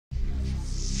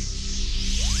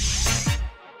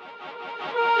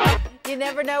You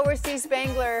never know where Steve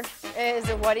Spangler is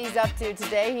or what he's up to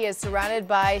today. He is surrounded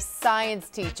by science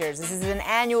teachers. This is an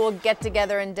annual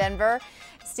get-together in Denver.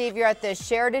 Steve, you're at the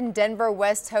Sheraton Denver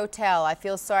West Hotel. I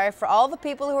feel sorry for all the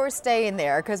people who are staying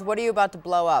there, because what are you about to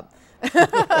blow up?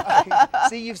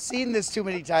 See, you've seen this too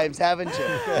many times, haven't you?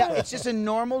 Yeah, it's just a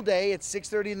normal day. It's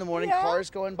 6:30 in the morning. Yeah.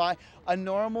 Cars going by. A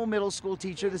normal middle school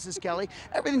teacher. This is Kelly.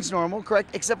 Everything's normal,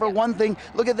 correct? Except for one thing.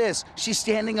 Look at this. She's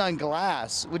standing on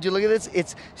glass. Would you look at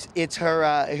this? It's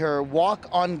her walk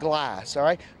on glass. All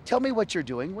right. Tell me what you're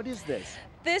doing. What is this?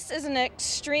 This is an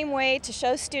extreme way to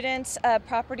show students a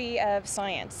property of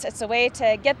science. It's a way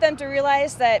to get them to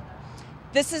realize that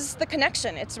this is the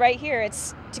connection. It's right here.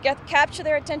 It's to capture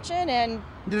their attention and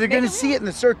they're going to see it in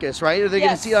the circus, right? Or they're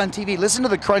going to see it on TV. Listen to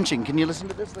the crunching. Can you listen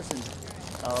to this? Listen.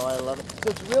 Oh, I love it. So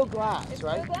it's real glass,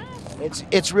 right? Real glass.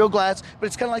 It's real glass, but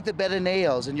it's kind of like the bed of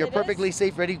nails, and you're perfectly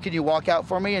safe. Ready? Can you walk out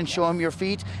for me and show them your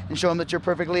feet and show them that you're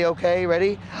perfectly okay?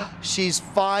 Ready? She's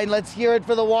fine. Let's hear it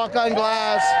for the walk on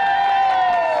glass.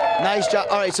 Nice job.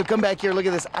 All right, so come back here. Look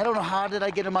at this. I don't know how did I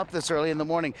get him up this early in the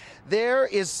morning. There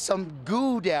is some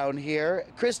goo down here.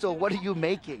 Crystal, what are you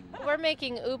making? We're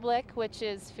making Oobleck, which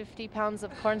is 50 pounds of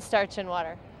cornstarch and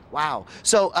water. Wow.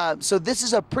 So so this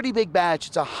is a pretty big batch.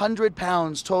 It's 100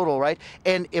 pounds total, right?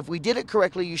 And if we did it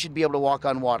correctly, you should be able to walk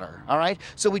on water, all right?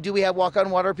 So we have walk on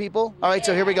water people? All right,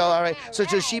 so here we go, all right. So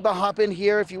Sheba, hop in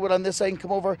here, if you would, on this side, and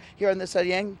come over here on this side,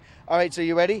 Yang. All right, so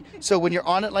you ready? So when you're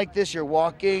on it like this, you're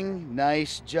walking.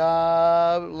 Nice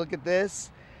job. Look at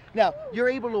this. Now, you're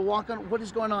able to walk on. What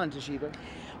is going on, Toshiba?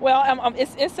 Well,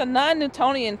 it's a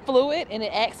non-Newtonian fluid, and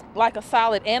it acts like a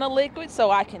solid and a liquid,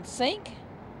 so I can sink,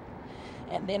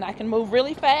 and then I can move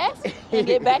really fast and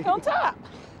get back on top.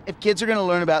 If kids are going to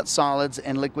learn about solids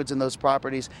and liquids and those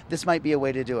properties, this might be a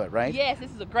way to do it, right? Yes,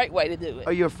 this is a great way to do it.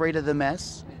 Are you afraid of the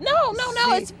mess? No,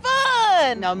 it's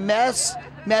fun. Now, mess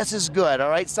is good,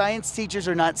 all right? Science teachers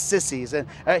are not sissies. And,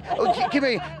 all right, come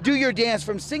here, do your dance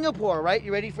from Singapore, right?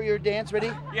 You ready for your dance?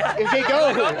 Ready? Yeah. Okay,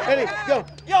 go. Ready, go.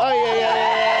 Yo. Oh,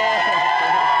 yeah.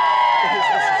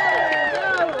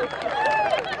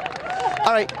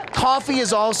 All right, coffee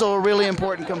is also a really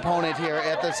important component here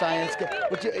at the science.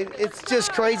 It's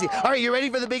just crazy. All right, you ready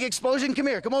for the big explosion? Come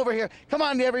here, come over here. Come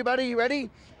on, everybody, you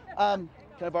ready?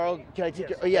 Can I borrow, can I take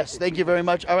your, oh, yes, thank you very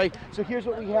much. All right, so here's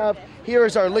what we have. Here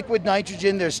is our liquid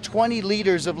nitrogen. There's 20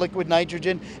 liters of liquid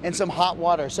nitrogen and some hot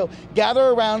water. So gather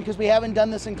around, because we haven't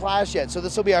done this in class yet. So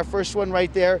this will be our first one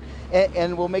right there,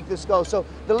 and we'll make this go. So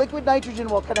the liquid nitrogen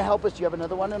will kind of help us. Do you have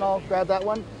another one? And I'll grab that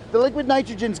one. The liquid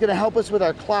nitrogen is going to help us with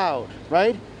our cloud,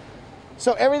 right?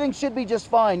 So everything should be just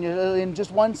fine. In just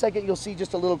 1 second, you'll see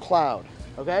just a little cloud,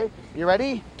 okay? You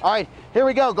ready? All right, here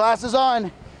we go. Glasses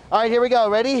on. All right, here we go.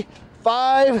 Ready?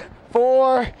 5,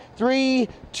 4, 3,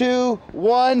 2,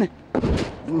 1.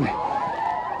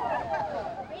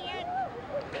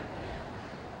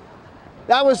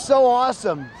 That was so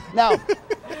awesome. Now,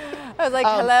 I was like,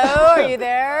 hello, are you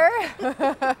there?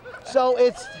 So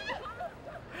it's...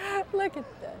 Look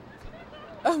at that.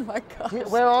 Oh my gosh.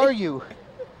 Where are you?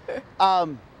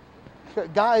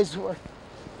 Guys,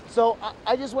 so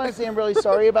I just want to say I'm really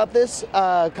sorry about this,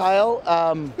 Kyle.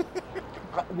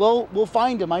 We'll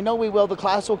find him. I know we will. The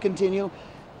class will continue.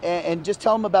 And just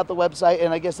tell them about the website,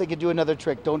 and I guess they could do another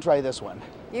trick. Don't try this one.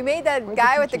 You made that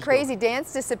guy with the crazy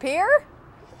dance disappear?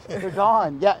 They're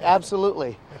gone. Yeah,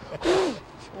 absolutely.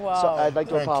 Wow. So I'd like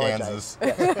to apologize. Kansas.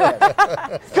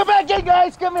 Yes. Come back in,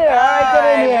 guys. Come here. All right,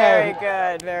 get in here. Very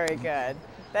good, very good.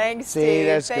 Thanks, See, Steve.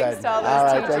 that's Thanks good. to all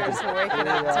those teachers for waking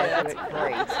up too. That's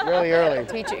great. Really early.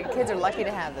 Kids are lucky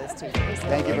to have those teachers.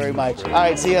 Thank you very much. All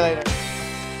right, see you later.